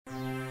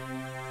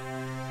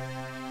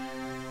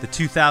The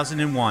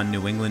 2001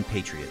 New England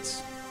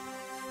Patriots,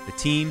 the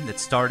team that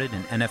started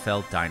an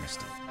NFL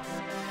dynasty.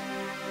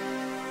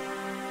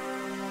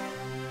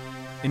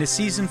 In a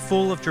season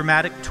full of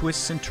dramatic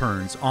twists and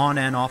turns on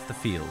and off the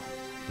field,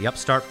 the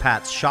upstart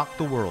Pats shocked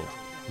the world,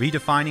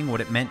 redefining what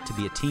it meant to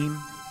be a team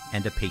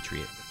and a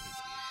Patriot.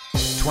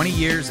 20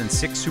 years and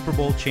 6 Super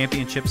Bowl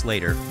championships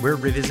later, we're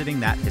revisiting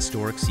that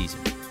historic season,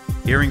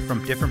 hearing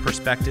from different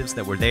perspectives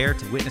that were there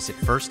to witness it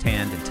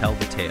firsthand and tell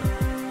the tale.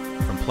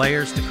 From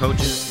players to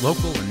coaches,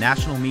 local and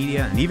national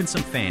media, and even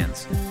some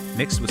fans,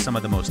 mixed with some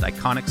of the most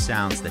iconic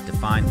sounds that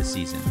defined the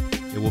season.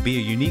 It will be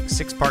a unique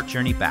 6-part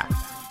journey back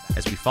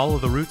as we follow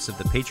the roots of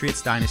the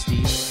Patriots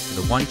dynasty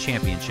to the one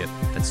championship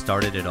that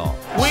started it all.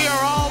 We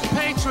are all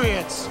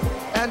Patriots,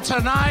 and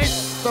tonight,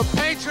 the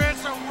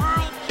Patriots are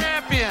world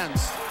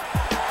champions.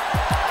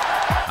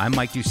 I'm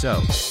Mike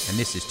Dussault, and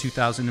this is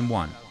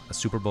 2001, a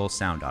Super Bowl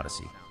Sound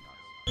Odyssey.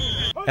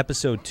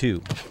 Episode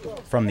 2,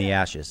 From the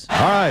Ashes.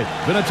 All right,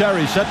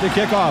 Vinatieri set to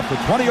kick off the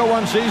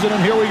 2001 season,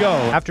 and here we go.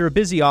 After a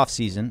busy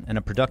offseason and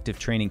a productive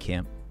training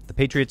camp, the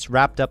Patriots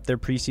wrapped up their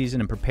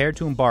preseason and prepared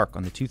to embark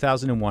on the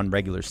 2001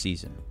 regular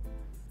season.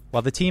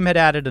 While the team had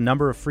added a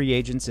number of free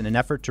agents in an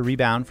effort to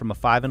rebound from a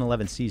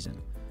 5-11 season,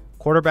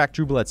 quarterback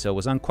Drew Bledsoe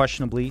was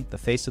unquestionably the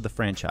face of the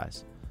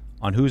franchise,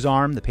 on whose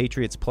arm the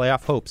Patriots'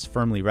 playoff hopes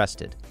firmly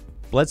rested.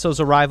 Bledsoe's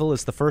arrival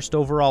as the first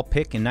overall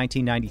pick in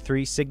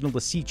 1993 signaled a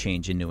sea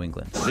change in New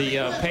England.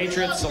 The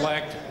Patriots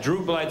select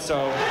Drew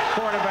Bledsoe,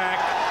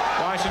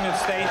 quarterback, Washington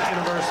State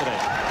University.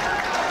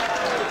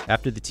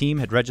 After the team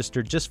had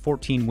registered just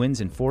 14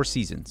 wins in 4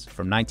 seasons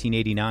from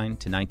 1989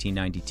 to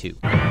 1992.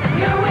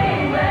 New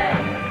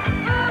England,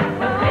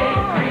 the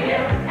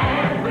Patriots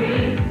and we.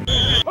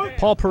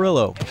 Paul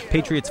Perillo,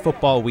 Patriots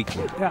Football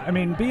Weekly. Yeah, I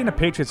mean, being a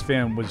Patriots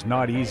fan was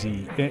not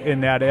easy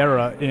in that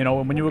era. You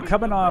know, when you were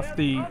coming off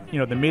the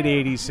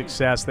mid-'80s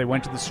success, they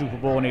went to the Super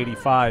Bowl in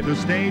 '85. The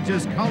stage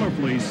is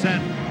colorfully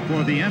set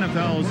for the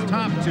NFL's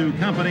top 2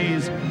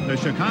 companies, the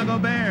Chicago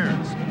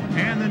Bears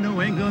and the New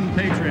England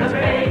Patriots.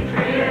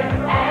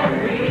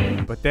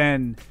 But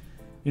then,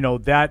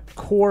 that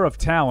core of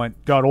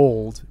talent got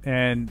old,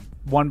 and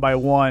one by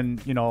one,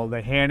 the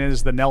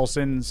Hannahs, the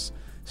Nelsons,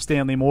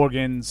 Stanley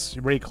Morgans,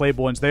 Ray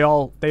Claiborne's, they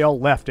all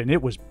left, and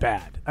it was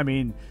bad. I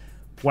mean,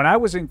 when I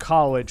was in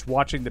college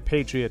watching the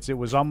Patriots, it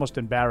was almost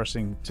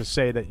embarrassing to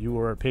say that you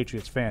were a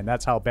Patriots fan.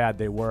 That's how bad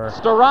they were.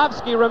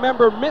 Starofsky,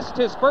 remember, missed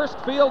his first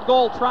field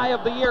goal try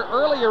of the year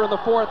earlier in the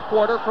fourth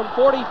quarter from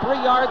 43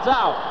 yards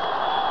out.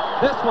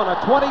 This one, a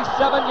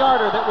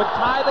 27-yarder that would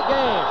tie the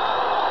game.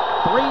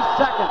 3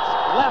 seconds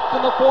left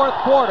in the fourth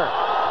quarter.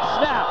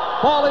 Snap,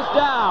 ball is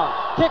down,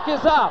 kick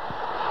is up.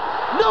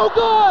 No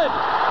good!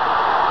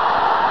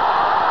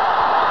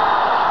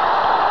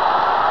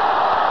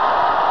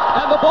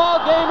 And the ball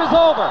game is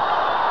over.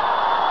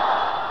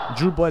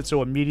 Drew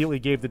Bledsoe immediately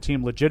gave the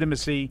team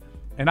legitimacy,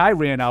 and I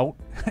ran out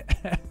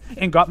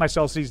and got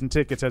myself season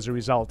tickets as a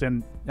result.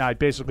 And I've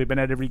basically been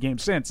at every game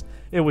since.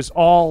 It was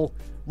all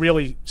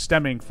really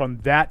stemming from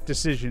that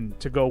decision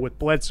to go with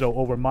Bledsoe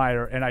over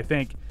Meyer. And I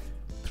think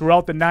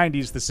throughout the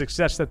 90s, the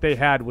success that they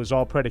had was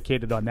all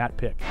predicated on that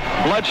pick.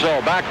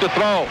 Bledsoe back to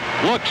throw.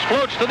 Looks,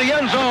 floats to the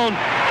end zone.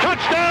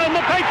 Touchdown,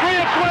 the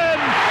Patriots win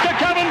to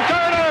Kevin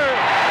Turner.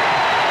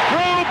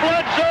 Drew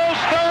Bledsoe's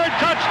 3rd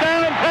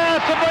touchdown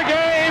pass of the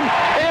game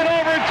in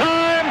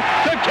overtime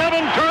to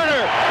Kevin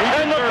Turner.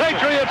 And the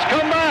Patriots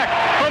come back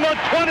from a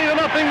 20-0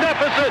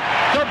 deficit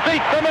to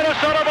beat the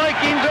Minnesota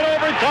Vikings in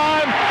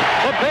overtime.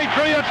 The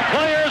Patriots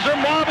players are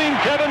mobbing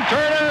Kevin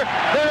Turner.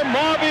 They're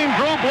mobbing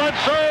Drew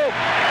Bledsoe.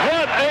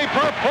 What a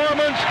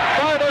performance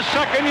by the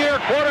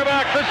second-year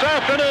quarterback this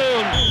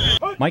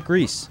afternoon. Mike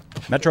Reese,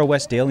 Metro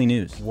West Daily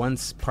News.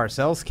 Once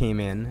Parcells came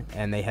in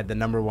and they had the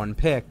number 1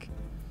 pick,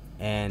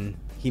 and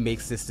he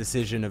makes this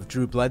decision of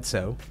Drew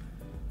Bledsoe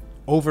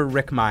over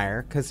Rick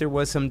Meyer, because there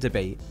was some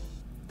debate.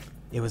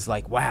 It was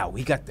like, wow,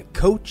 we got the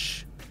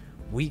coach,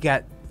 we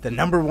got the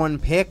number 1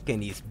 pick,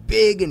 and he's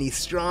big and he's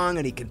strong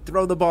and he can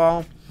throw the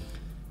ball,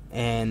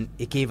 and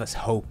it gave us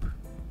hope.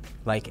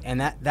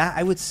 And that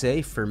I would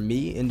say for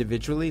me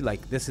individually,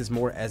 this is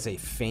more as a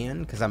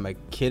fan, because I'm a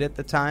kid at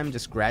the time,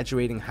 just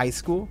graduating high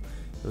school.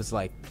 It was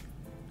like,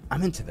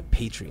 I'm into the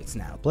Patriots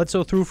now.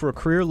 Bledsoe threw for a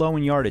career low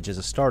in yardage as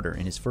a starter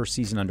in his first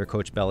season under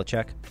Coach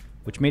Belichick,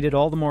 which made it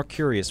all the more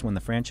curious when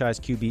the franchise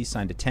QB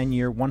signed a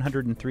 10-year,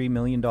 $103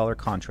 million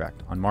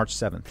contract on March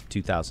 7th,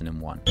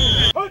 2001.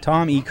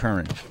 Tom E.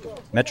 Curran,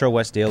 Metro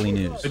West Daily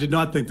News. I did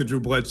not think that Drew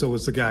Bledsoe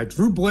was the guy.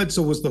 Drew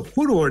Bledsoe was the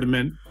hood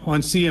ornament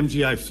on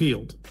CMGI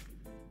Field.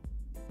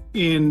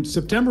 In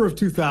September of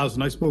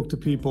 2000, I spoke to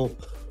people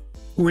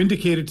who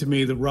indicated to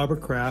me that Robert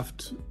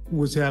Kraft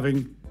was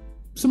having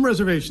some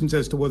reservations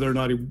as to whether or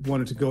not he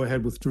wanted to go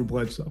ahead with Drew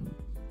Bledsoe.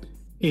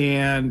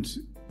 And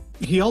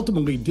he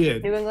ultimately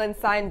did. New England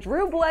signed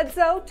Drew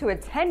Bledsoe to a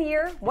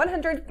 10-year,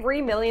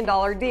 $103 million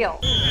deal.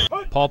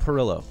 Paul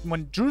Perillo.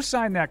 When Drew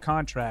signed that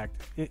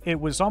contract, it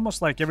was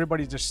almost like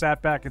everybody just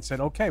sat back and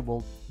said, okay,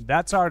 well,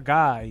 that's our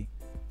guy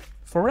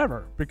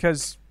forever.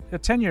 Because a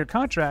 10-year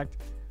contract,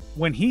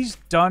 when he's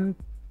done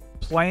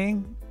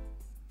playing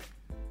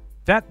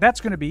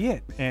that's going to be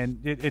it. And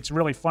it's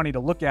really funny to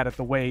look at it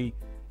the way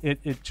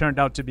it turned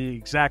out to be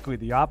exactly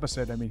the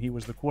opposite. I mean, he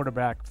was the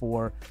quarterback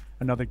for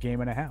another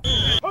game and a half.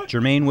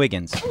 Jermaine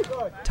Wiggins,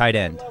 tight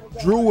end.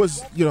 Drew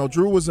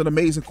was an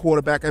amazing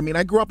quarterback. I mean,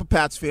 I grew up a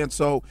Pats fan,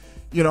 so,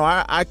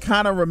 I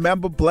kind of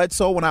remember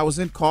Bledsoe when I was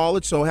in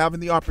college, so having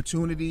the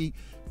opportunity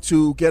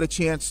to get a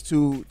chance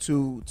to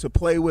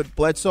play with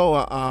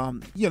Bledsoe,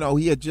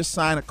 he had just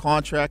signed a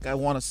contract, I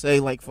want to say,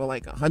 for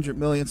 $100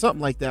 million,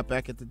 something like that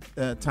back at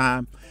the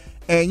time.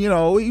 And, he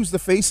was the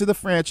face of the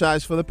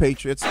franchise for the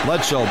Patriots.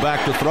 Bledsoe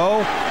back to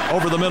throw.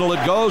 Over the middle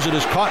it goes. It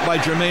is caught by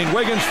Jermaine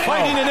Wiggins.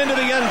 Fighting it into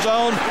the end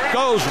zone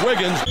goes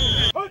Wiggins.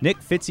 Nick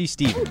Fitzy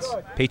Stevens,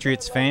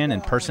 Patriots fan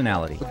and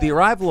personality. With the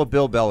arrival of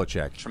Bill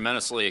Belichick.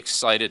 Tremendously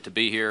excited to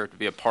be here, to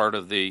be a part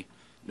of the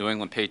New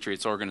England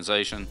Patriots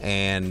organization.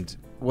 And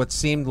what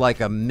seemed like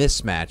a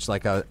mismatch,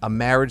 like a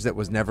marriage that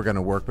was never going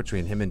to work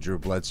between him and Drew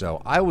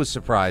Bledsoe. I was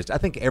surprised. I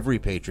think every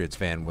Patriots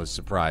fan was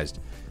surprised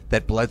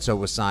that Bledsoe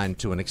was signed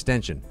to an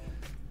extension.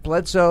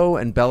 Bledsoe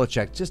and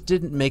Belichick just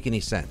didn't make any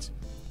sense.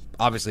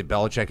 Obviously,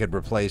 Belichick had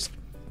replaced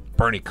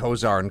Bernie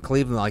Kosar in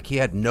Cleveland. Like, he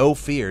had no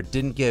fear,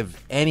 didn't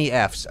give any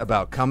Fs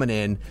about coming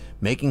in,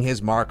 making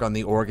his mark on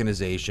the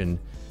organization,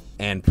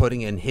 and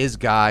putting in his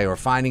guy or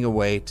finding a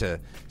way to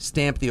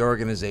stamp the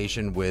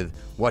organization with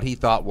what he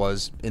thought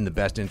was in the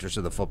best interest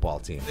of the football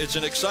team. It's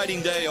an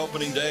exciting day,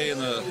 opening day in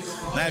the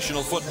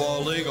National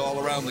Football League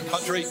all around the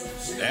country,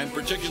 and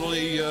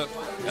particularly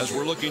as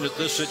we're looking at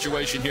this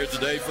situation here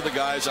today for the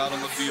guys out on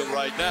the field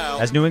right now.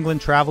 As New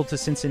England traveled to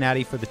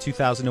Cincinnati for the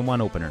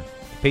 2001 opener,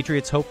 the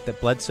Patriots hoped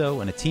that Bledsoe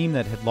and a team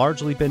that had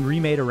largely been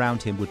remade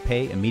around him would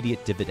pay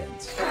immediate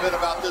dividends. A bit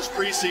about this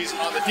preseason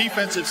on the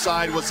defensive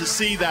side was to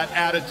see that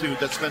attitude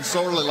that's been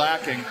sorely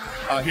lacking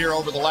here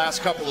over the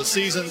last couple of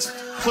seasons.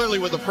 Clearly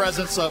with the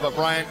presence of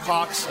Brian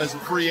Cox as a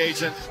free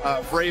agent,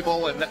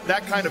 Vrabel, and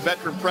that kind of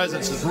veteran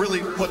presence has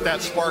really put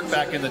that spark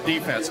back in the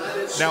defense.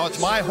 Now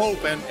it's my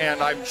hope,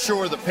 and I'm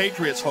sure the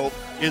Patriots' hope,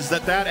 is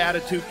that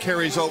attitude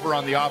carries over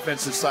on the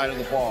offensive side of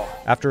the ball.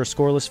 After a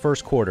scoreless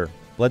first quarter,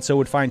 Bledsoe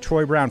would find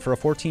Troy Brown for a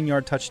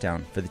 14-yard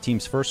touchdown for the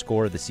team's first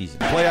score of the season.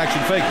 Play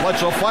action fake.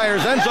 Bledsoe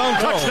fires. End zone.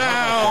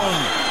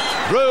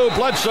 Touchdown. Drew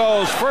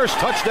Bledsoe's first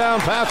touchdown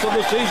pass of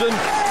the season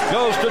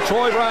goes to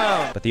Troy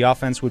Brown. But the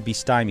offense would be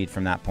stymied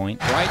from that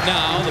point. Right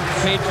now, the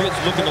Patriots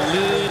looking a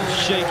little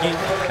shaky.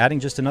 Adding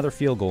just another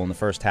field goal in the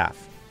first half,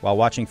 while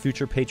watching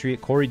future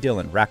Patriot Corey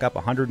Dillon rack up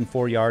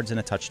 104 yards and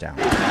a touchdown.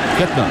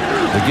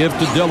 Kitna, the give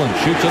to Dillon,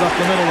 shoots it up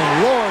the middle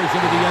and roars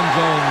into the end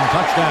zone.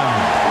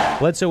 Touchdown.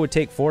 Bledsoe would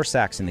take 4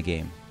 sacks in the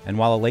game, and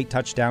while a late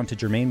touchdown to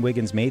Jermaine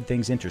Wiggins made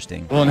things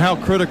interesting. Well, and how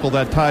critical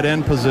that tight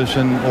end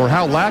position, or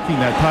how lacking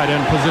that tight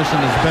end position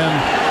has been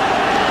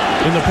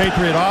in the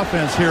Patriot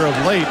offense here of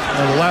late,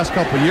 the last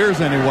couple of years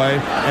anyway.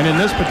 And in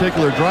this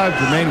particular drive,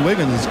 Jermaine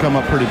Wiggins has come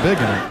up pretty big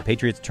in it. The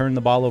Patriots turned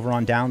the ball over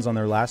on downs on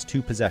their last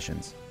 2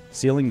 possessions,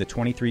 sealing the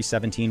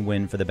 23-17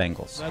 win for the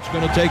Bengals. That's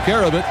going to take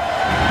care of it.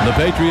 The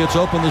Patriots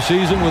open the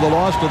season with a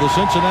loss to the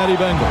Cincinnati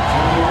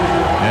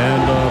Bengals.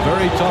 And a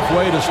very tough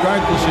way to start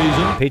the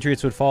season. The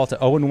Patriots would fall to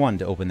 0-1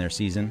 to open their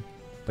season,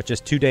 but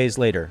just 2 days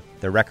later,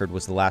 their record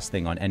was the last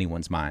thing on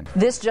anyone's mind.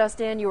 This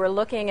just in, you were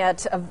looking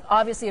at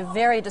obviously a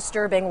very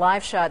disturbing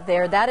live shot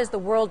there. That is the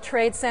World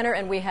Trade Center,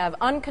 and we have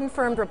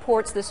unconfirmed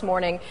reports this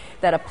morning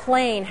that a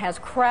plane has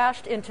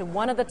crashed into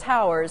one of the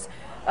towers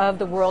of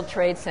the World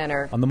Trade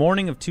Center. On the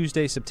morning of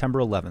Tuesday, September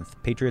 11th,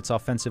 Patriots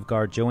offensive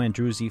guard Joe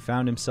Andruzzi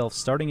found himself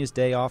starting his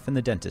day off in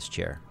the dentist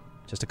chair,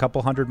 just a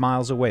couple hundred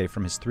miles away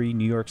from his 3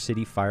 New York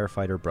City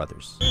firefighter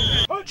brothers.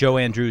 Joe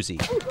Andruzzi,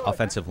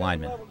 offensive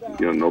lineman.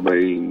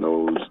 Nobody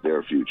knows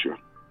their future.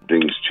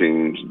 Things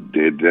change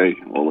day to day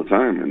all the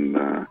time,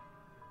 and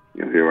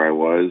here I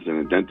was in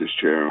a dentist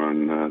chair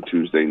on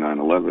Tuesday,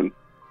 9/11,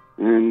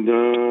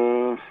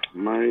 and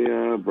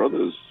my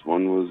brothers,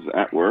 one was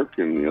at work,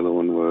 and the other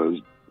one was,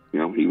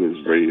 he was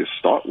ready to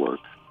start work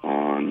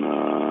on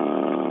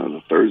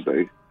the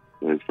Thursday.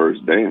 His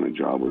first day on the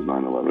job was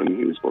 9/11.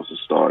 He was supposed to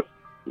start.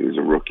 He was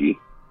a rookie.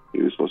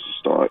 He was supposed to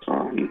start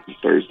on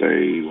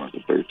Thursday,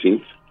 the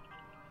 13th.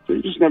 So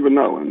you just never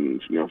know.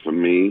 And, for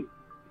me,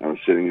 I was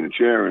sitting in a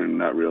chair and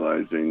not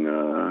realizing,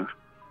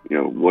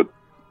 what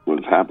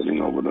was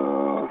happening over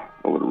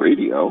the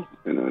radio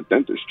in a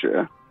dentist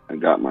chair. I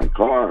got in my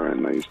car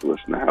and I used to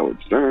listen to Howard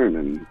Stern,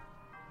 and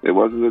it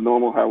wasn't a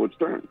normal Howard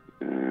Stern.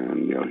 And,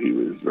 he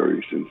was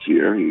very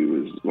sincere.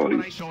 He's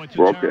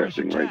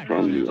broadcasting right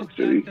from New York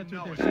City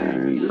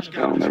and just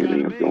telling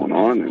everything that's going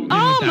on. And,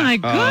 oh, my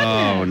goodness.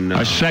 Oh, no.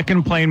 A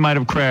second plane might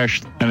have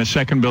crashed and a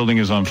second building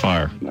is on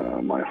fire.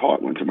 My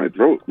heart went to my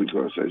throat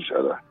because I just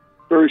had a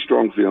very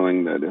strong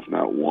feeling that if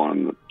not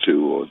 1,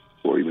 2,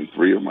 or even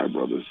 3 of my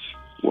brothers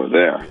were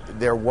there.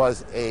 There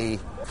was a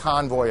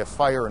convoy of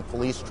fire and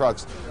police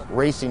trucks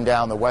racing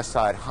down the West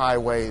Side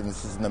Highway, and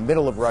this is in the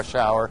middle of rush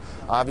hour.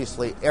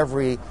 Obviously,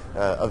 every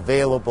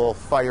available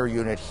fire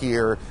unit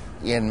here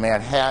in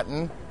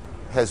Manhattan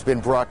has been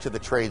brought to the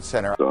Trade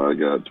Center. So I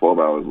got 12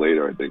 hours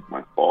later, I think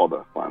my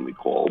father finally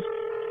called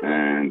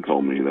and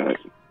told me that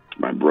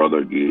my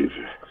brother gave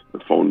the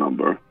phone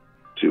number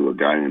to a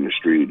guy in the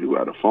street who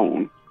had a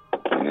phone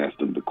and asked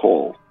him to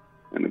call.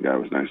 And the guy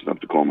was nice enough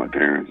to call my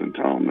parents and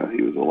tell them that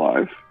he was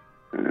alive.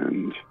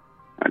 And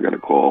I got a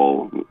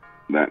call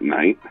that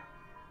night,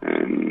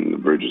 and the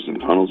bridges and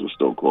tunnels were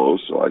still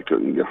closed, so I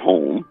couldn't get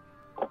home.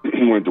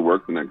 Went to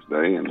work the next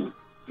day, and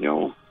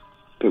I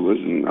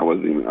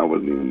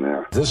wasn't even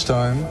there. This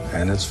time,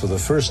 and it's for the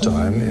first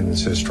time in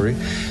its history,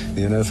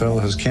 the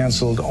NFL has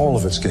canceled all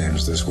of its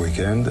games this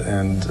weekend,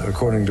 and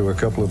according to a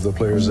couple of the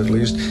players at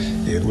least,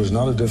 it was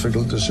not a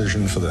difficult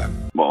decision for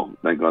them. Well,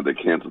 thank God they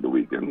canceled the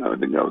weekend. I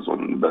think that was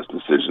one of the best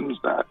decisions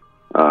that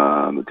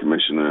the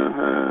commissioner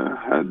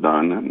had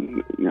done,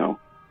 and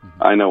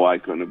I know I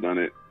couldn't have done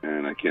it,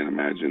 and I can't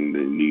imagine the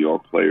New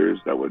York players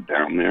that were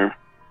down there,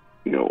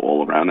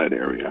 all around that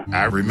area.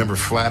 I remember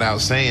flat out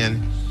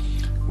saying,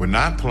 we're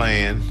not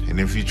playing, and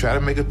if you try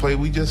to make a play,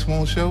 we just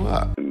won't show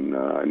up. And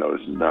I know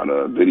this is not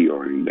a video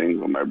or anything,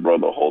 but my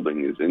brother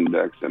holding his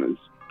index and his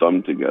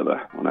thumb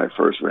together when I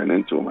first ran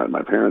into him at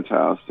my parents'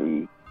 house,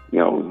 and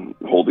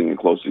holding it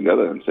close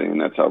together and saying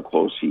that's how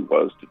close he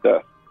was to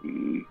death.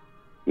 And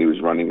he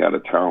was running out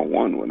of Tower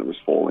 1 when it was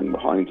falling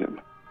behind him.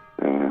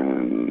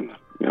 And,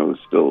 it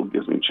still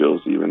gives me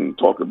chills to even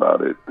talk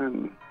about it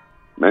and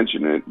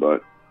mention it.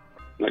 But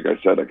like I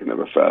said, I can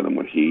never fathom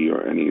what he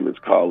or any of his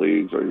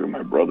colleagues or even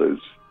my brothers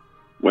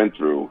went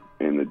through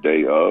in the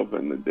day of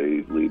and the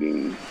days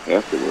leading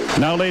afterwards.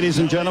 Now, ladies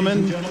and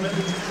gentlemen,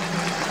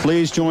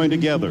 please join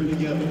together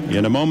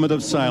in a moment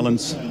of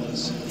silence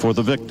for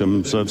the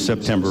victims of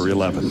September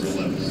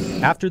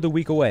 11th. After the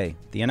week away,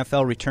 the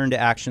NFL returned to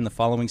action the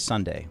following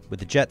Sunday, with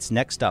the Jets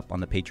next up on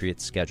the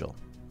Patriots' schedule.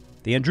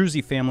 The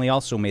Andruzzi family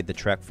also made the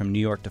trek from New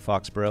York to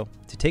Foxborough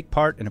to take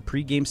part in a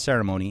pregame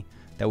ceremony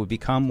that would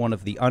become one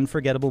of the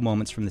unforgettable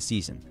moments from the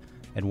season,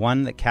 and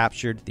one that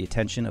captured the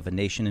attention of a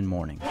nation in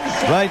mourning.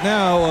 Right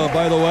now,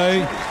 by the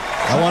way,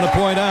 I want to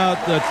point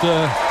out that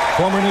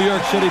former New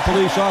York City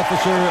police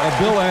officer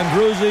Bill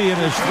Andruzzi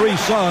and his 3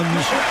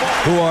 sons,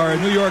 who are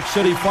New York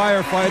City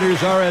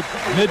firefighters, are at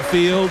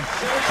midfield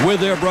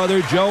with their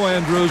brother Joe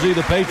Andruzzi,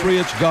 the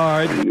Patriots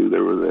guard. I knew they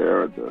were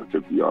there at the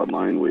 50-yard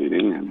line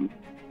waiting, and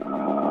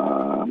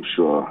I'm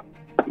sure,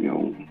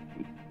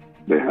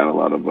 they had a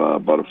lot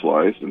of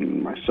butterflies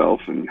and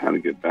myself, and how to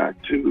get back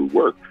to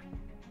work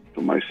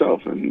for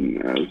myself,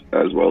 and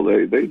as well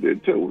they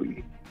did too.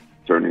 And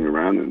turning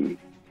around and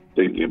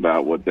thinking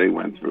about what they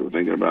went through,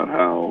 thinking about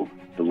how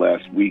the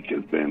last week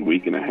has been,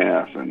 week and a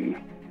half, and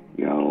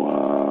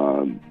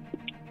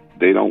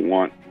they don't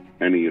want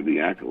any of the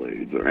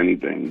accolades or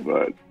anything,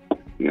 but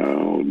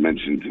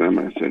mentioned to them,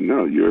 I said,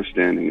 no, you're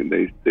standing, and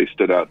they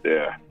stood out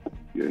there.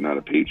 You're not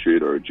a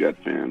Patriot or a Jet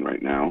fan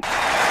right now.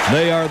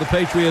 They are the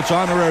Patriots'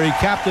 honorary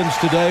captains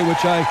today,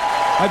 which I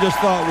just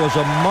thought was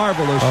a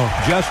marvelous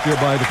gesture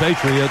by the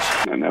Patriots.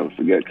 I never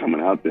forget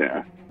coming out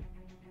there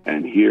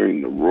and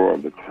hearing the roar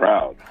of the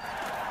crowd.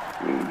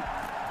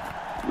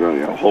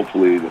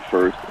 Hopefully the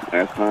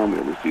last time we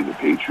ever see the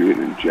Patriot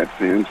and Jet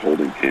fans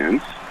holding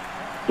hands.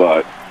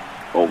 But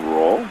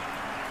overall,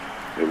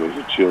 it was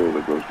a chill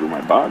that goes through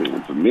my body.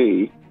 And for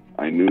me,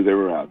 I knew they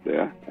were out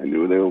there. I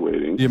knew they were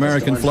waiting. The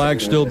American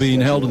flag still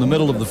being held in the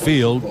middle of the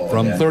field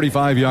from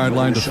 35-yard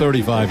line to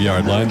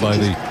 35-yard line by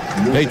the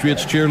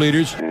Patriots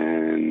cheerleaders.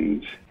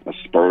 And a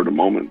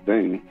spur-of-the-moment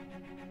thing,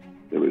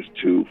 there was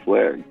 2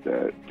 flags.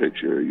 That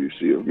picture you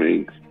see of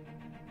me,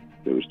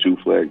 there was 2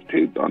 flags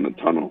taped on the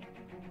tunnel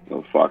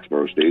of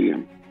Foxborough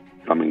Stadium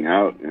coming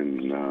out,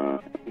 and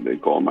they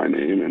called my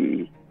name,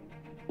 and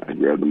I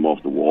grabbed them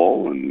off the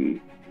wall and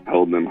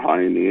held them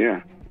high in the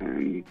air,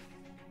 and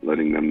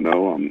letting them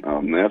know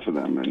I'm there for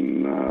them,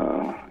 and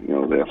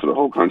there for the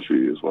whole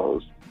country, as well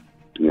as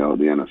the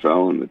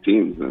NFL and the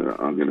teams that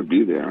are going to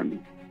be there and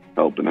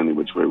help in any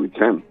which way we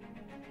can.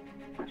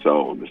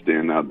 So to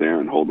stand out there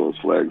and hold those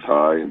flags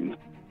high and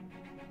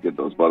get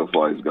those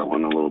butterflies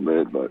going a little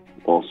bit, but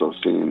also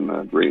seeing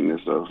the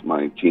greatness of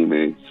my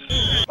teammates.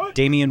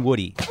 Damian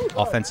Woody,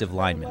 offensive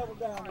lineman.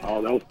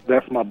 Oh,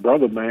 that's my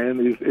brother, man.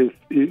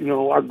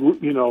 I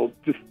grew,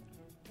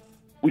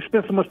 we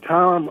spent so much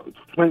time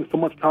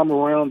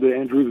around the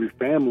Andruzzi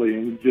family,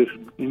 and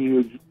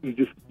you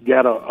just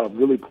got a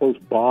really close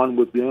bond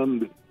with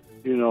them,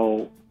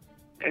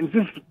 and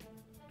just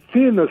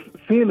seeing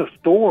the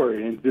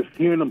story and just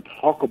hearing them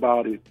talk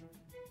about it,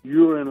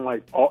 you're in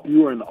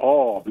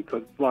awe,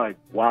 because it's like,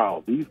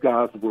 wow, these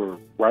guys were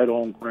right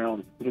on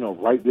ground,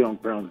 right there on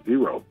ground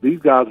zero. These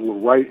guys were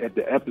right at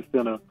the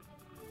epicenter,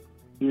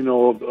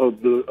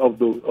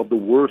 of the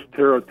worst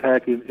terror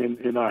attack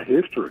in our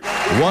history.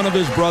 One of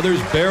his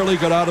brothers barely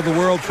got out of the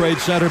World Trade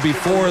Center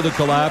before the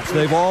collapse.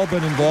 They've all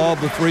been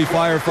involved, the 3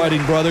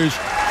 firefighting brothers,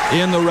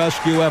 in the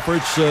rescue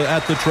efforts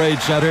at the Trade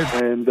Center.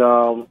 And,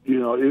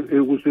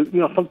 it was just,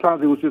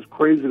 sometimes it was just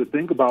crazy to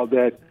think about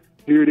that.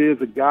 Here it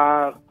is, a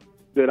guy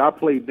that I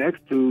played next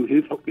to,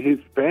 his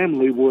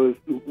family was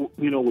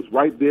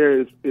right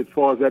there as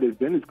far as that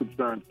event is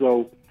concerned.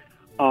 So,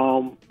 I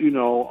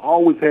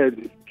always had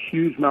a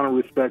huge amount of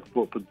respect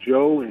for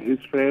Joe and his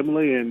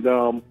family, and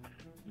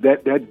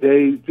that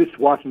day, just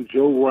watching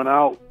Joe run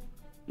out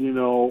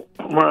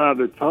of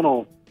the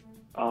tunnel,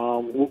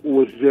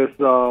 was just,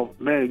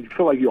 man, you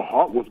feel like your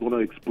heart was going to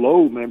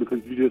explode, man, because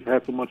you just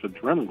had so much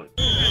adrenaline.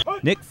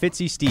 Nick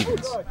Fitzy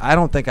Stevens. I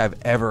don't think I've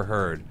ever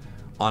heard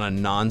on a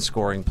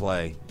non-scoring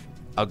play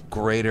a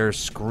greater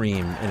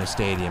scream in a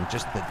stadium.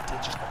 Just the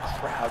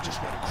crowd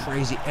just went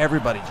crazy.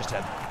 Everybody just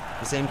had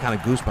the same kind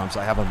of goosebumps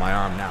I have on my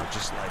arm now.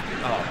 Just like,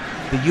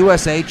 the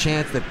USA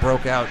chant that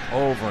broke out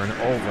over and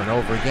over and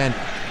over again.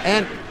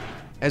 And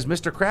as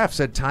Mr. Kraft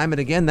said time and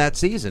again that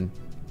season,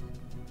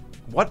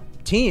 what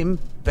team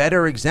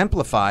better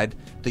exemplified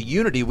the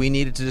unity we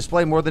needed to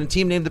display more than a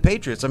team named the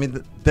Patriots? I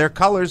mean, their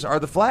colors are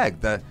the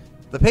flag, the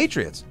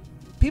Patriots.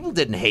 People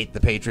didn't hate the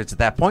Patriots at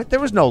that point. There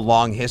was no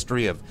long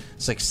history of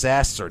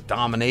success or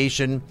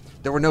domination.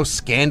 There were no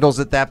scandals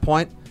at that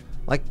point.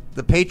 Like,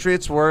 the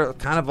Patriots were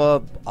kind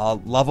of a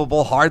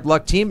lovable, hard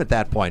luck team at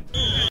that point.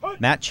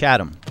 Matt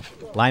Chatham,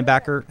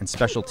 linebacker and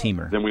special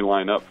teamer. Then we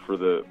line up for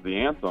the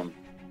anthem,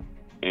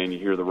 and you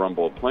hear the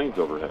rumble of planes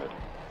overhead.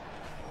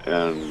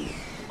 And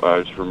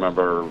I just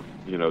remember,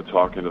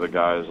 talking to the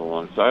guys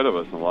alongside of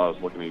us, and a lot of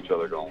us looking at each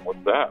other going,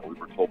 what's that? We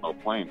were told no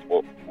planes.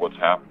 What's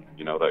happened?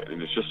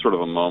 And it's just sort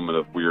of a moment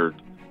of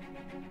weird,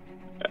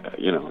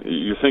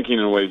 you're thinking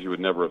in ways you would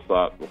never have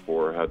thought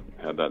before had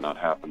that not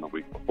happened the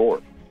week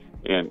before.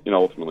 And,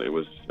 ultimately it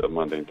was a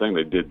mundane thing.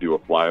 They did do a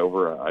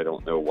flyover. I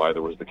don't know why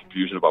there was the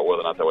confusion about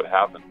whether or not that would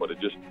happen, but it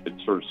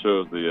sort of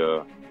shows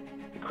the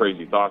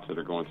crazy thoughts that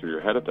are going through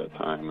your head at that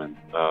time. And,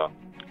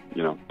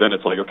 then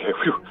it's like, okay,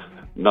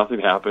 nothing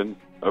happened.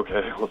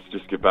 Okay, let's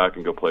just get back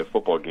and go play a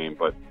football game.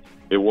 But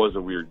it was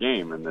a weird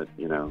game, and that,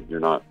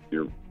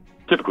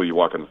 typically you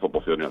walk on the football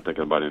field, you're not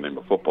thinking about anything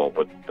but football,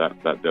 but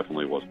that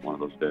definitely was one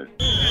of those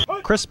days.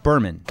 Chris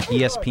Berman,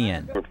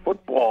 ESPN. When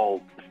football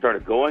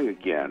started going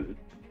again,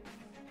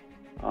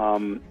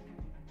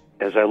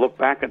 as I look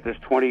back at this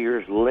 20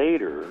 years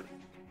later,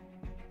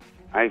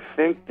 I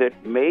think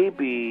that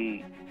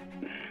maybe,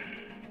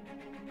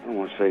 I don't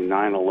want to say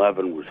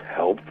 9/11 was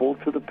helpful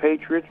to the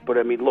Patriots, but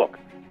I mean, look,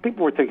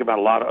 people were thinking about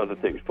a lot of other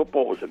things.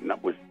 Football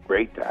was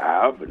great to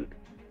have, and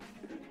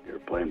they were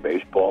playing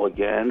baseball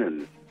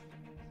again,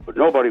 but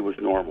nobody was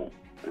normal,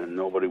 and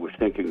nobody was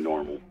thinking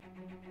normal.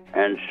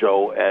 And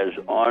so as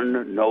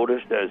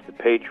unnoticed as the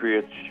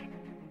Patriots,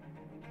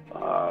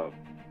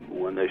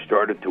 when they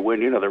started to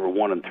win, they were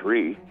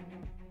 1-3,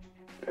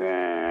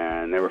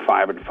 and they were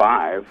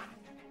 5-5.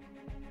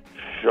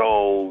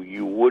 So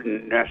you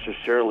wouldn't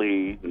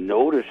necessarily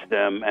notice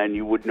them, and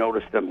you would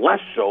notice them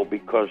less so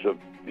because of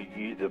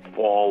the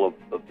fall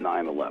of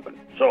 9/11.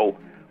 So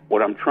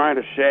what I'm trying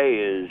to say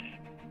is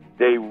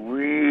they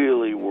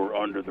really were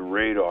under the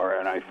radar,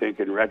 and I think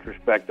in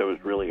retrospect that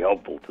was really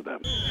helpful to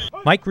them.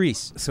 Mike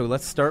Reese. So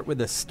let's start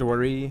with a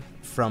story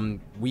from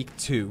week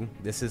 2.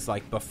 This is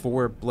like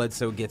before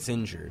Bledsoe gets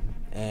injured.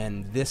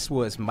 And this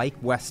was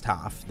Mike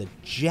Westhoff, the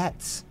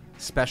Jets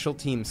special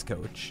teams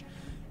coach.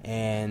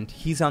 And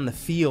he's on the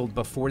field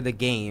before the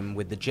game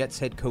with the Jets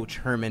head coach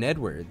Herman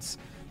Edwards.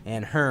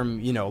 And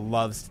Herm,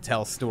 loves to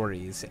tell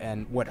stories.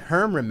 And what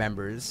Herm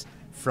remembers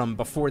from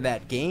before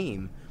that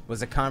game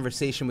was a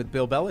conversation with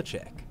Bill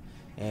Belichick.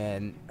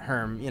 And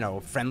Herm,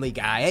 friendly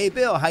guy, hey,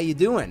 Bill, how you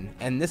doing?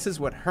 And this is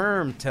what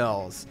Herm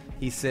tells.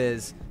 He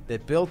says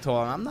that Bill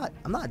told him,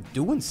 I'm not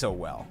doing so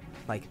well.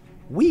 Like,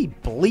 we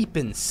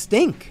bleeping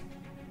stink.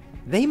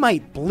 They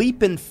might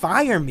bleeping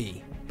fire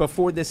me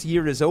before this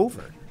year is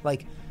over.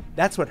 Like,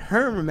 that's what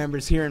Herm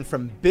remembers hearing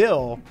from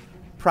Bill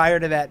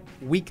prior to that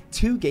Week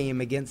 2 game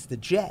against the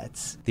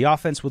Jets. The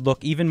offense would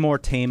look even more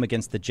tame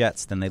against the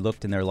Jets than they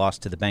looked in their loss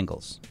to the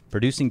Bengals,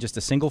 producing just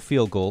a single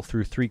field goal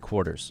through 3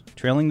 quarters,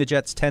 trailing the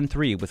Jets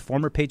 10-3 with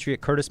former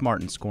Patriot Curtis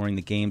Martin scoring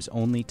the game's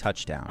only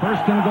touchdown.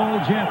 First and goal,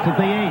 Jets at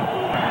the 8.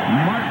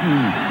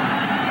 Martin,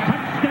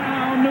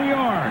 touchdown, New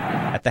York.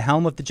 At the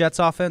helm of the Jets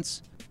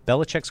offense,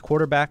 Belichick's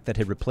quarterback that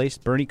had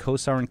replaced Bernie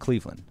Kosar in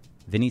Cleveland,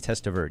 Vinny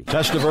Testaverde.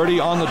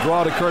 Testaverde on the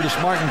draw to Curtis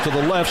Martin to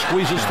the left,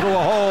 squeezes through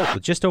a hole.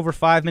 With just over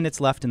 5 minutes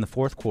left in the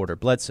fourth quarter,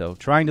 Bledsoe,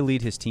 trying to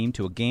lead his team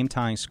to a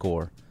game-tying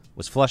score,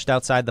 was flushed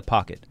outside the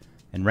pocket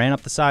and ran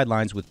up the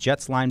sidelines with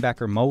Jets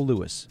linebacker Mo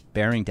Lewis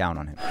bearing down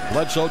on him.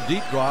 Bledsoe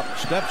deep drop,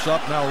 steps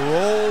up, now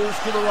rolls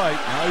to the right.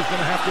 Now he's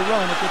going to have to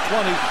run at the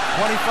 20,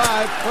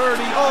 25,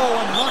 30. Oh,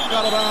 and knocked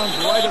out of bounds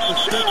right at the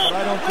stick, but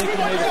I don't think he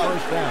made a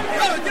first down.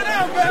 Get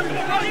out, baby!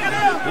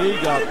 He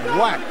got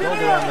whacked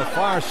over on the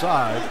far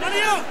side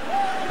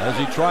as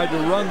he tried to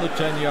run the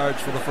 10 yards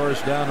for the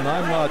first down, and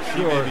I'm not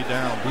sure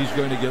he's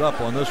going to get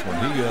up on this one.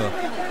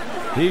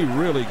 He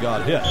really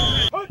got hit.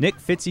 Nick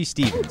Fitzy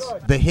Stevens.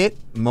 The hit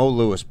Mo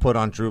Lewis put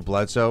on Drew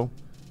Bledsoe,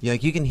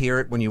 you can hear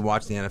it when you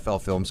watch the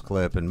NFL Films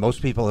clip, and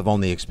most people have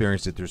only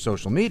experienced it through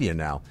social media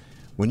now.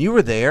 When you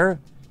were there,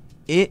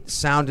 it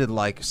sounded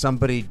like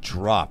somebody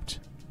dropped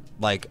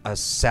like a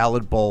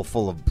salad bowl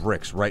full of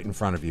bricks right in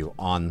front of you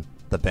on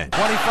the bench.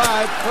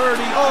 25,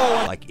 30,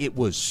 oh! Like, it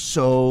was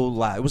so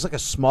loud. It was like a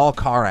small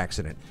car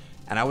accident.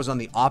 And I was on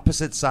the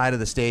opposite side of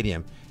the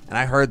stadium, and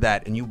I heard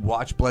that, and you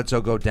watched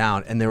Bledsoe go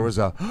down, and there was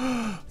a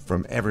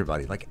from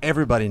everybody. Like,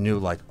 everybody knew,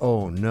 like,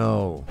 oh,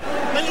 no.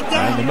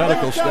 And the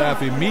medical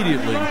staff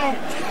immediately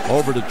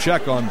over to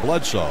check on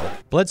Bledsoe.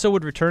 Bledsoe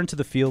would return to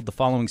the field the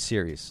following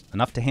series,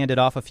 enough to hand it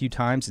off a few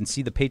times and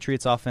see the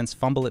Patriots offense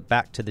fumble it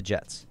back to the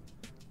Jets.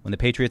 When the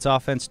Patriots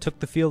offense took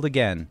the field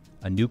again,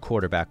 a new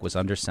quarterback was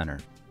under center,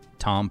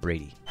 Tom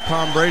Brady.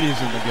 Tom Brady's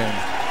in the game.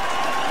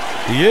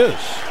 He is.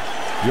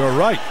 You're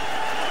right.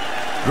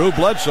 Drew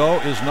Bledsoe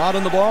is not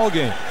in the ball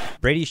game.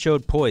 Brady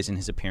showed poise in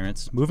his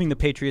appearance, moving the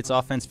Patriots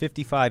offense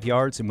 55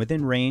 yards and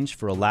within range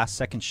for a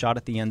last-second shot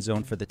at the end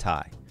zone for the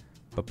tie.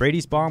 But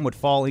Brady's bomb would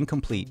fall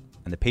incomplete,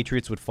 and the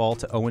Patriots would fall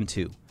to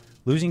 0-2,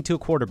 losing to a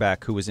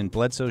quarterback who was in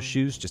Bledsoe's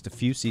shoes just a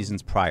few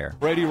seasons prior.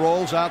 Brady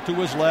rolls out to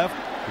his left,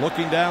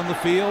 looking down the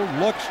field,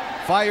 looks,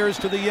 fires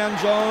to the end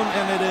zone,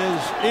 and it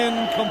is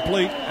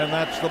incomplete, and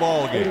that's the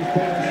ball game.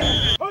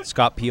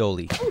 Scott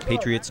Pioli,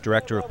 Patriots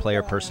Director of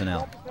Player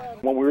Personnel.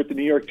 When we were at the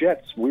New York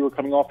Jets, we were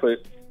coming off a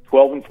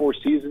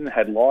 12-4 season,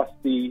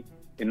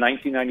 in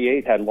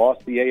 1998, had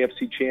lost the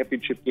AFC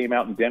Championship game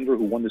out in Denver,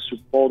 who won the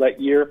Super Bowl that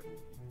year.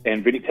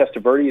 And Vinny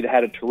Testaverde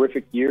had a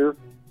terrific year.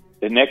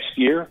 The next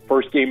year,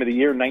 first game of the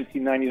year,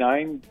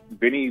 1999,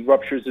 Vinny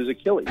ruptures his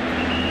Achilles.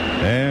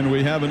 And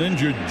we have an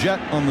injured Jet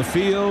on the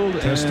field.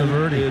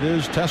 Testaverde. It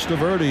is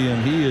Testaverde,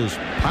 and he is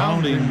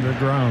pounding the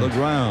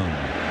ground,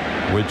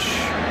 which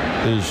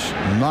is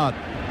not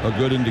a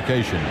good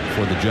indication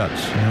for the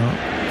Jets,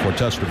 for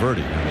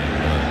Testaverde.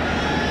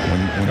 I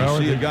mean, when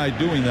you see a guy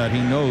doing that, he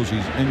knows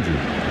he's injured.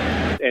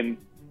 And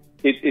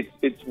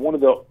it's one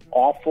of the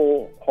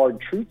awful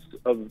hard truths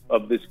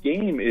of this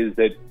game is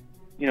that,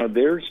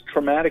 there's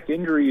traumatic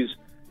injuries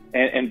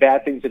and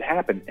bad things that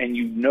happen. And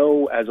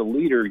as a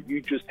leader,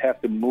 you just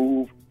have to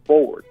move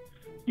forward.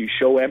 You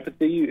show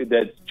empathy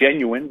that's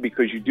genuine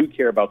because you do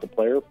care about the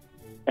player.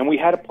 And we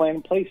had a plan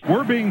in place.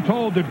 We're being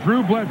told that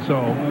Drew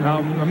Bledsoe, now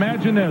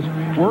imagine this,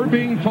 we're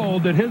being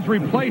told that his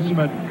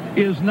replacement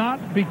is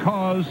not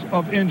because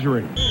of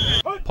injury.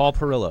 Paul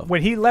Perillo.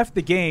 When he left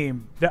the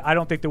game, I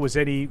don't think there was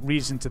any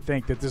reason to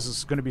think that this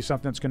is going to be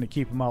something that's going to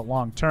keep him out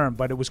long term,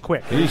 but it was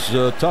quick. He's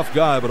a tough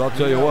guy, but I'll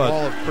tell you what.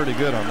 Ball pretty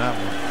good on that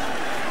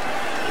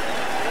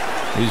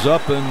one. He's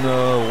up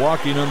and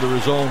walking under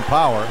his own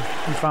power.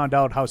 We found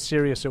out how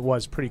serious it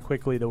was pretty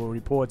quickly. There were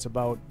reports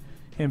about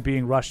him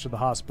being rushed to the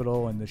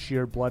hospital and the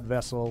sheer blood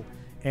vessel.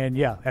 And,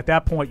 yeah, at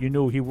that point you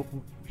knew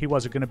he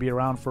wasn't going to be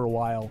around for a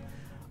while.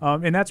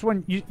 And that's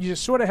when you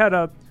sort of had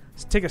to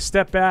take a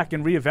step back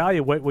and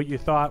reevaluate what you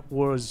thought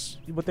was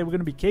what they were going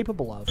to be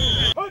capable of.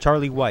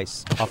 Charlie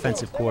Weiss,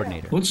 offensive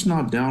coordinator. Let's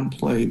not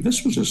downplay.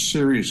 This was a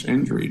serious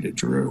injury to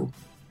Drew.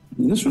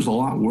 This was a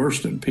lot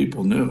worse than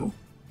people knew.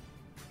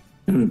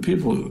 I mean,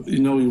 people, he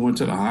went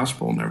to the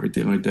hospital and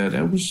everything like that.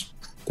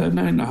 That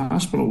night in the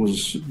hospital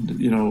was,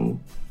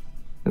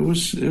 it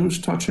was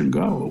touch and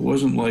go. It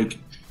wasn't like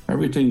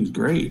everything's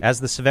great. As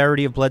the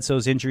severity of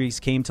Bledsoe's injuries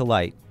came to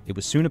light, it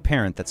was soon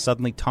apparent that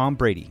suddenly Tom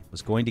Brady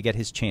was going to get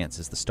his chance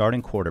as the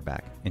starting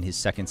quarterback in his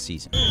second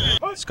season.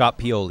 Scott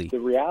Pioli.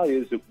 The reality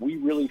is that we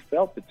really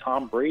felt that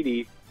Tom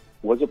Brady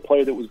was a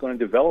player that was going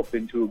to develop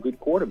into a good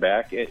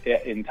quarterback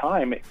in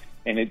time,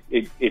 and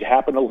it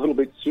happened a little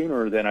bit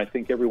sooner than I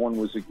think everyone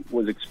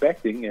was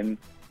expecting. And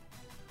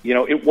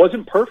it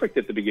wasn't perfect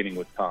at the beginning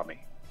with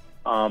Tommy.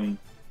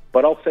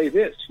 But I'll say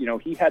this,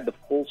 he had the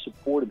full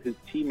support of his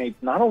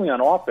teammates, not only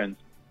on offense,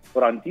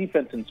 but on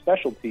defense and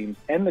special teams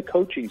and the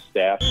coaching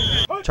staff.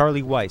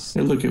 Charlie Weiss. Hey,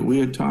 look, we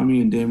had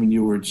Tommy and Damon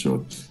Ewart,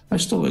 so I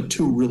still had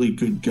two really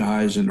good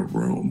guys in the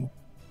room.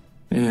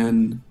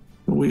 And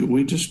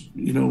we just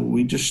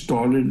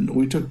started,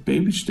 we took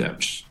baby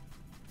steps,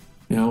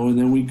 and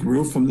then we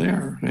grew from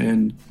there.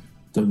 And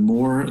the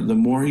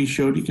more he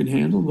showed he could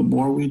handle, the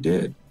more we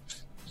did.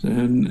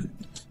 And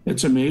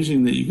it's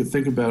amazing that you could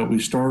think about it. We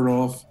started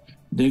off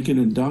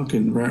dinking and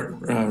dunking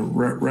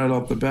right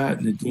off the bat,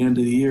 and at the end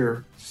of the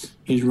year,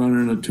 he's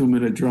running a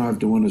 2-minute drive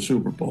to win a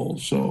Super Bowl.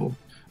 So,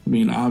 I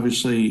mean,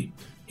 obviously,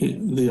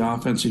 the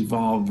offense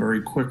evolved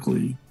very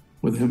quickly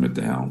with him at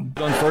the helm.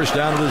 On first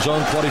down at his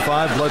own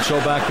 25, Bledsoe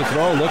back to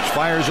throw, looks,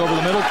 fires over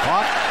the middle,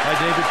 caught by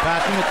David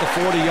Patton at the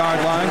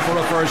 40-yard line for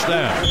a first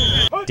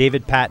down.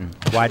 David Patton,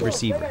 wide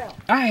receiver.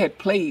 I had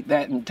played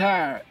that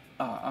entire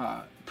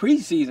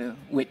preseason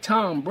with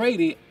Tom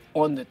Brady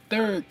on the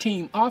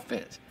third-team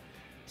offense.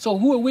 So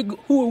who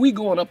are we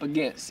going up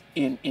against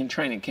in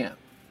training camp?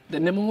 The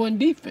number one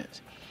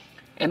defense.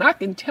 And I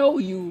can tell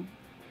you,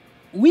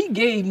 we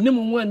gave the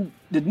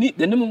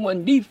number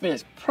one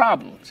defense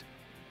problems,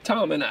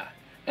 Tom and I.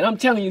 And I'm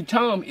telling you,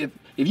 Tom, if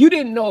you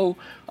didn't know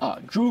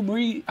Drew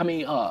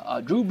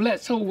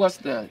Bledsoe was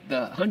the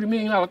 $100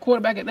 million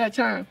quarterback at that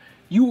time,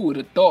 you would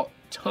have thought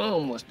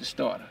Tom was the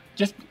starter.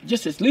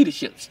 Just his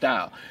leadership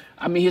style.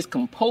 I mean, his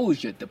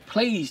composure, the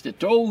plays, the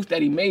throws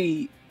that he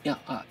made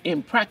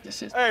in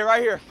practices. Hey,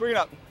 right here, bring it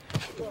up.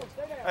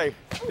 Hey,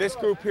 this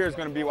group here is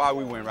going to be why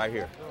we win right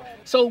here.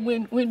 So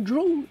when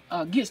Drew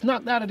gets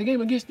knocked out of the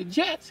game against the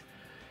Jets,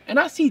 and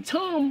I see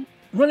Tom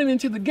running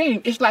into the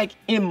game, it's like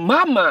in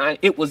my mind,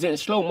 it was in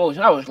slow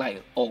motion. I was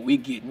like, oh, we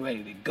getting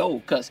ready to go,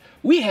 because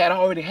we had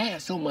already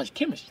had so much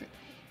chemistry.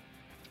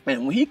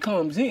 And when he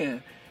comes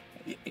in,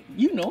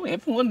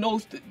 everyone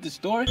knows the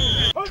story.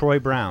 Troy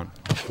Brown,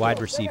 wide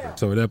receiver.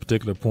 So at that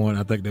particular point,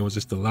 I think there was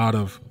just a lot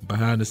of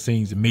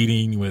behind-the-scenes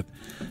meeting with,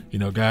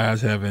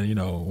 guys having,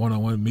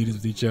 one-on-one meetings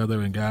with each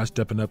other and guys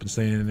stepping up and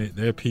saying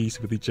their piece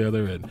with each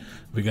other, and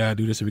we got to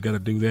do this and we got to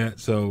do that.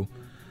 So,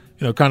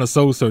 kind of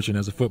soul-searching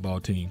as a football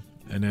team.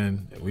 And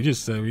then we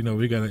just said,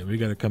 we got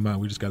to come out.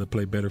 We just got to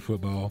play better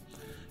football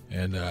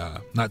and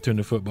not turn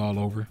the football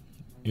over,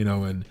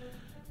 and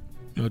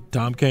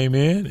Tom came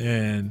in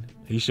and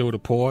he showed a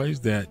poise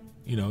that,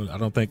 I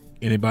don't think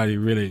anybody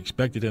really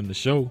expected him to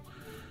show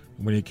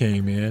when he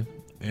came in.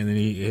 And then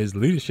his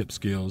leadership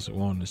skills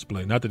were on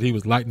display. Not that he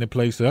was lighting the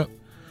place up,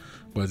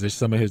 but just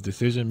some of his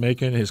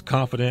decision-making, his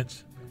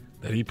confidence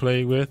that he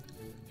played with,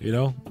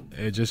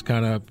 it just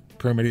kind of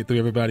permeated through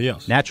everybody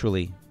else.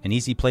 Naturally, an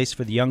easy place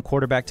for the young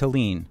quarterback to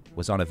lean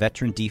was on a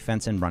veteran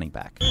defense and running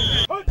back.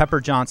 Pepper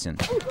Johnson,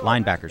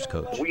 linebackers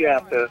coach. We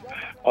have to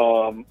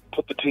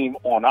put the team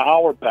on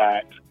our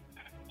backs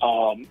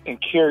and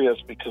carry us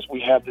because we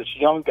have this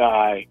young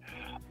guy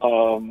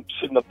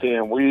sitting up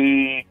there, and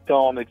we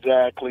don't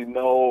exactly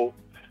know,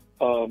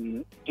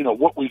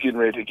 what we're getting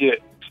ready to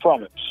get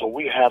from it. So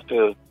we have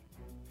to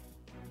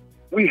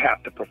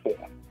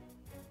perform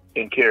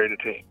and carry the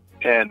team.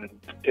 And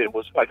it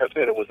was, like I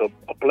said, it was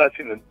a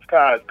blessing in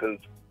disguise because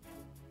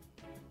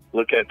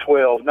look at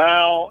 12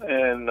 now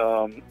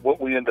and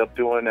what we end up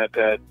doing at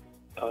that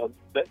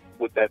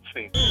with that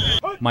season.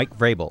 Mike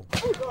Vrabel,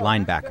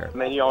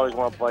 linebacker. You always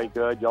want to play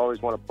good. You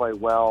always want to play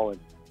well, and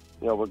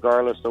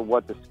regardless of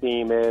what the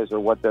scheme is or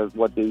what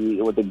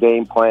the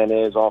game plan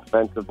is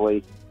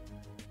offensively,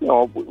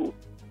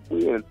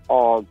 we had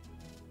all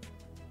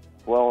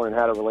grown and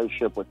had a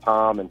relationship with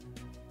Tom and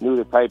knew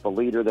the type of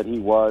leader that he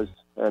was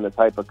and the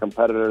type of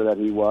competitor that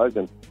he was,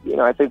 and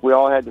I think we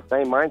all had the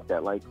same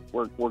mindset, like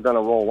we're going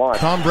to roll on.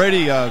 Tom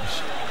Brady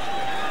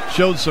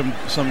showed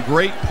some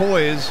great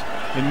poise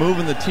in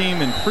moving the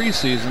team in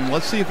preseason.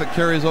 Let's see if it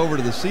carries over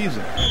to the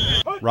season.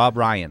 Rob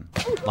Ryan,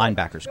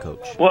 linebackers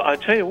coach. Well, I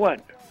tell you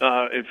what,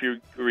 if you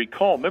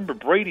recall, remember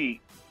Brady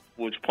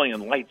was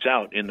playing lights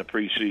out in the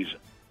preseason.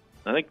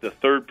 I think the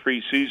third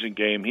preseason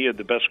game, he had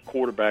the best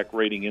quarterback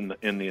rating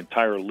in the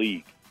entire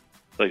league.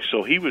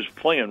 So he was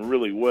playing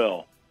really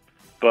well.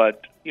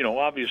 But,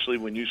 obviously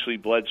when you see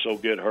Bledsoe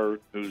get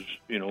hurt, who's,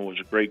 was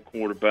a great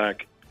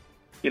quarterback,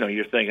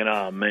 you're thinking,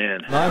 oh,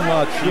 man. I'm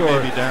not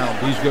sure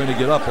he's going to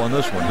get up on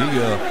this one.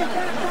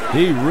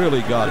 He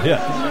really got hit.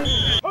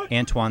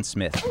 Antoine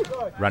Smith,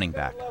 running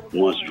back.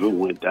 Once Drew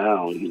went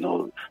down,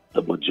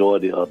 the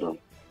majority of them,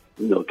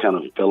 kind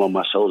of fell on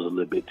my shoulders a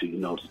little bit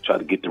to try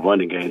to get the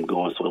running game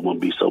going so it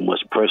wouldn't be so much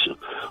pressure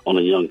on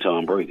a young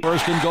Tom Brady.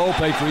 First and goal,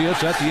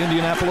 Patriots at the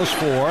Indianapolis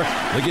 4.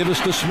 They give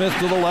us to Smith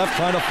to the left,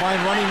 trying to find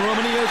running room,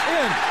 and he is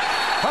in.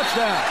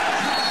 Touchdown.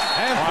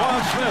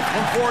 Antoine Smith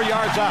from 4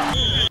 yards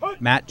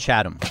out. Matt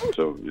Chatham.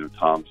 So,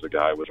 Tom's the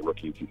guy who was a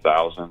rookie in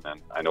 2000,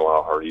 and I know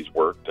how hard he's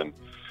worked, and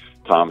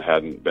Tom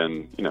hadn't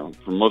been,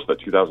 for most of that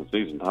 2000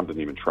 season, Tom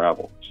didn't even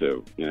travel.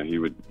 So, he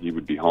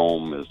would be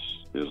home as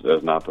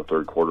not the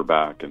third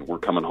quarterback, and we're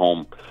coming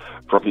home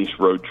from these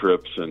road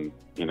trips and,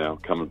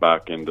 coming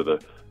back into the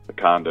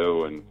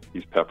condo, and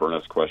he's peppering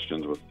us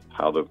questions with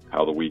how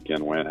the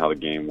weekend went, how the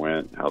game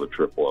went, how the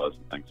trip was,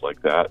 and things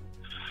like that.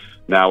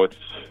 Now it's,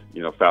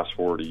 fast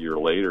forward a year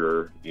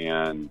later,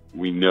 and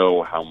we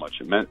know how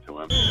much it meant to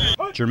him.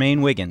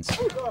 Jermaine Wiggins.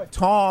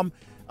 Tom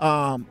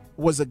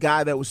was a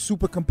guy that was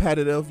super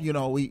competitive. He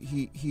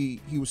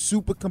was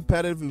super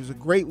competitive. He was a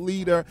great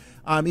leader.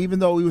 Even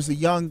though he was a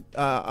young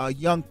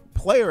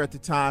player at the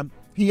time,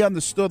 he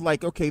understood,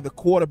 okay, the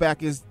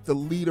quarterback is the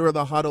leader of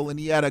the huddle, and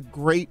he had a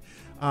great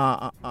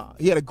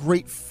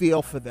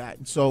feel for that.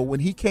 And so when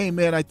he came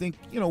in, I think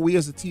we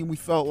as a team, we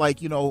felt like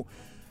Drew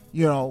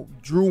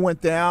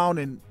went down,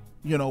 and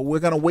we're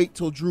gonna wait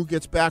till Drew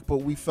gets back, but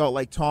we felt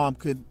like Tom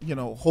could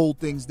hold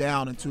things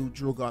down until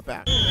Drew got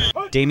back.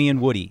 Damian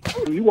Woody.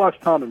 When you watch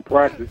Tom in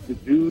practice, the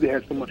dude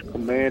has so much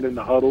command in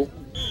the huddle.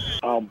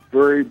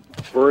 Very,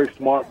 very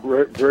smart,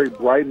 very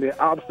bright. And then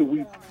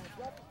obviously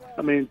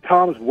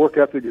Tom's work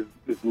ethic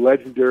is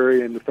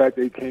legendary, and the fact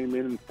that he came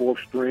in fourth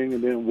string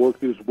and then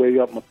worked his way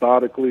up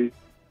methodically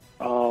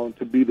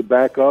to be the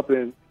backup,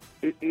 and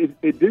it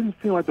didn't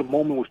seem like the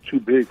moment was too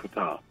big for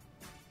Tom.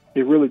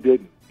 It really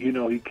didn't.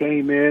 He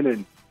came in,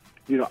 and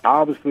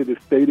obviously the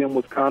stadium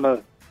was kind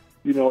of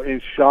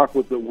in shock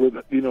with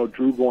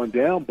Drew going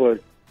down,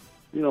 but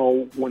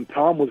when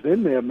Tom was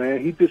in there,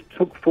 man, he just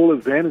took full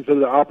advantage of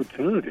the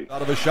opportunity.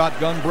 Out of a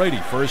shotgun, Brady,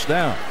 first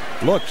down.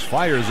 Looks,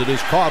 fires, it is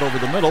caught over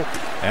the middle,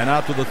 and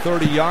out to the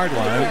 30-yard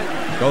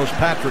line goes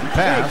Patrick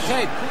Pass,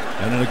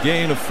 and in a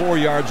gain of 4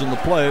 yards in the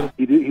play.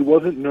 He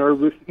wasn't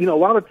nervous. A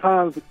lot of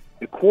times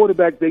the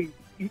quarterback,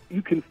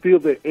 you can feel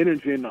the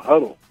energy in the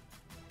huddle,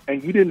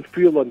 and you didn't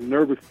feel a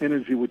nervous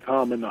energy with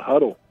Tom in the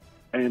huddle.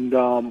 And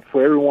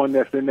for everyone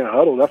that's in that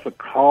huddle, that's a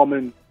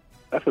common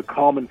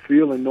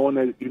feeling, knowing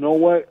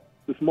that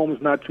this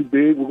moment's not too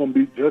big. We're going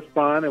to be just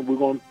fine, and we're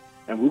going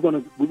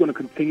to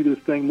continue this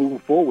thing moving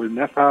forward. And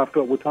that's how I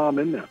felt with Tom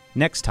in there.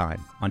 Next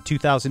time on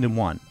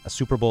 2001, a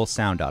Super Bowl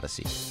Sound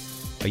Odyssey.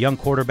 A young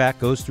quarterback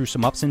goes through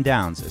some ups and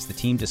downs as the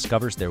team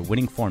discovers their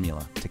winning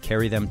formula to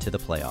carry them to the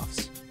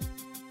playoffs.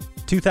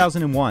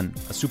 2001,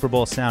 a Super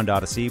Bowl Sound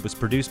Odyssey, was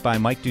produced by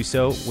Mike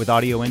Dussault with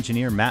audio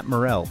engineer Matt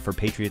Morrell for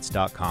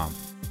Patriots.com.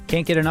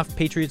 Can't get enough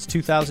Patriots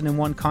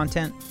 2001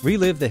 content?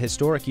 Relive the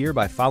historic year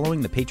by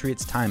following the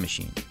Patriots Time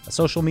Machine, a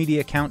social media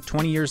account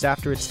 20 years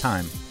after its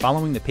time,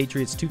 following the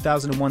Patriots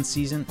 2001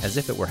 season as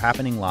if it were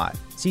happening live.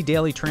 See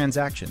daily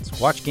transactions,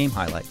 watch game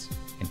highlights,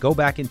 and go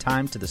back in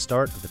time to the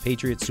start of the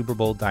Patriots Super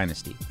Bowl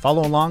dynasty.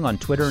 Follow along on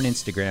Twitter and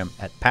Instagram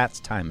at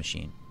Pat's Time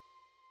Machine.